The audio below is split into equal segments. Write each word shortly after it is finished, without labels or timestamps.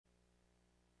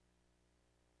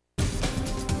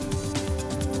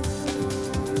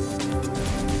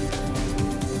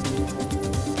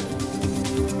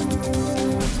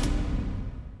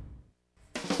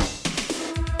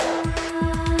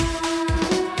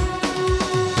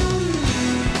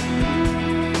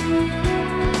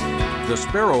The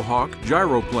SparrowHawk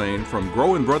gyroplane from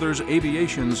Groen Brothers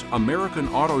Aviation's American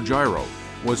Auto Gyro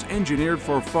was engineered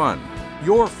for fun,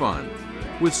 your fun.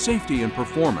 With safety and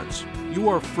performance, you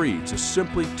are free to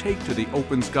simply take to the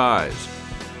open skies.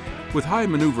 With high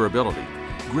maneuverability,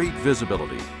 great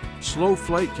visibility, slow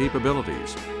flight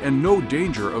capabilities, and no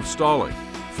danger of stalling,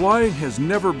 flying has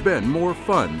never been more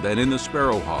fun than in the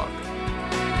SparrowHawk.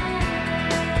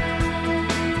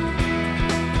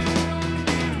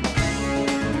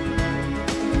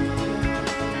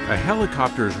 A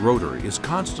helicopter's rotor is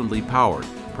constantly powered,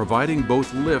 providing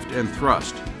both lift and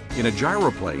thrust. In a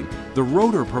gyroplane, the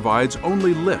rotor provides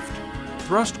only lift.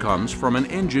 Thrust comes from an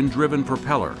engine-driven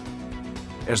propeller.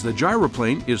 As the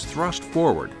gyroplane is thrust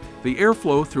forward, the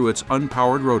airflow through its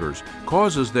unpowered rotors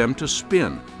causes them to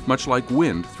spin, much like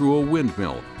wind through a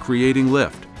windmill, creating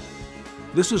lift.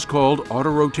 This is called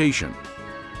autorotation.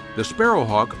 The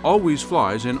SparrowHawk always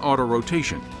flies in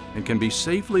autorotation and can be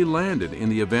safely landed in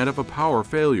the event of a power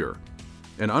failure.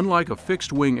 And unlike a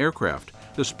fixed-wing aircraft,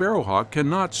 the SparrowHawk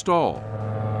cannot stall.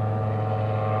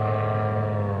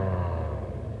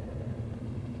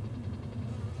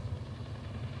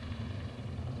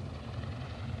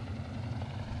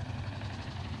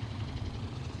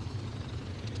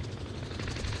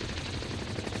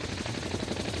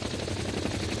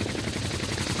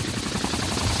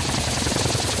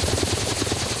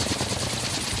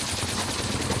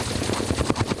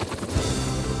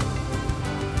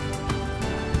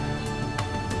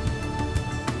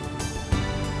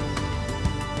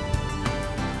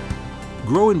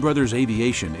 Groen Brothers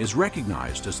Aviation is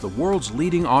recognized as the world's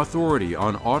leading authority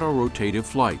on autorotative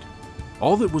flight.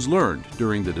 All that was learned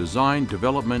during the design,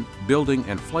 development, building,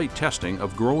 and flight testing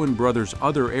of Groen Brothers'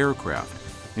 other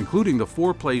aircraft, including the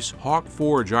four-place Hawk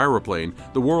 4 gyroplane,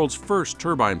 the world's first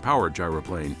turbine-powered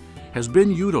gyroplane, has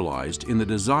been utilized in the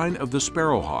design of the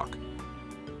SparrowHawk.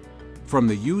 From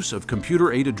the use of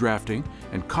computer-aided drafting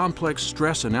and complex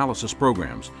stress analysis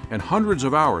programs and hundreds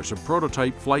of hours of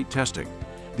prototype flight testing,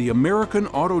 the American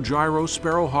Auto Gyro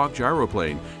SparrowHawk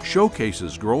gyroplane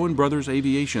showcases Groen Brothers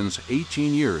Aviation's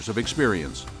 18 years of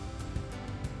experience.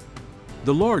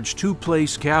 The large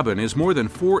two-place cabin is more than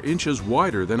 4 inches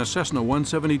wider than a Cessna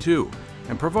 172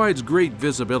 and provides great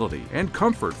visibility and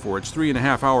comfort for its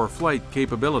 3.5-hour flight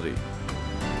capability.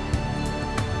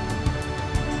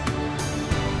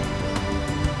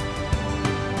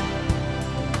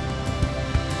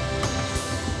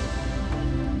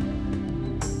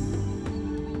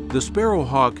 The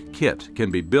SparrowHawk kit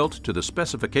can be built to the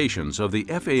specifications of the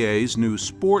FAA's new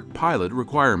Sport Pilot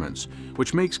requirements,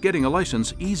 which makes getting a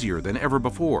license easier than ever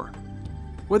before.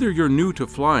 Whether you're new to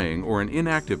flying or an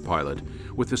inactive pilot,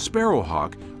 with the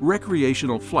SparrowHawk,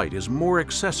 recreational flight is more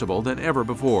accessible than ever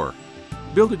before.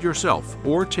 Build it yourself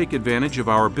or take advantage of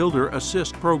our Builder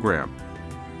Assist program.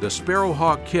 The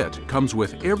SparrowHawk kit comes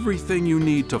with everything you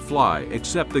need to fly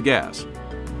except the gas.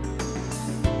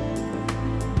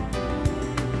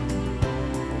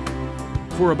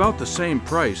 For about the same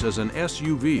price as an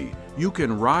SUV, you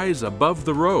can rise above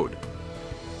the road.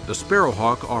 The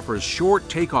SparrowHawk offers short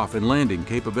takeoff and landing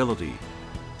capability,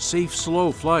 safe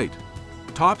slow flight,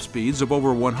 top speeds of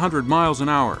over 100 miles an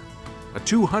hour, a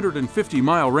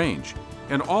 250-mile range,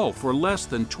 and all for less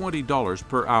than $20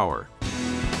 per hour.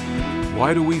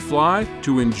 Why do we fly?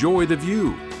 To enjoy the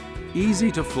view.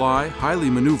 Easy to fly, highly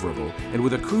maneuverable, and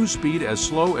with a cruise speed as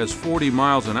slow as 40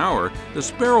 miles an hour, the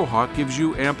SparrowHawk gives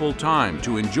you ample time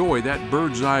to enjoy that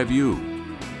bird's eye view.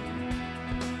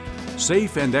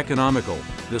 Safe and economical,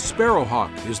 the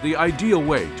SparrowHawk is the ideal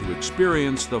way to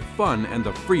experience the fun and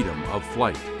the freedom of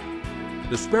flight.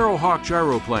 The SparrowHawk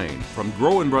gyroplane from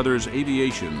Groen Brothers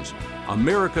Aviation's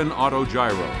American Auto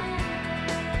Gyro.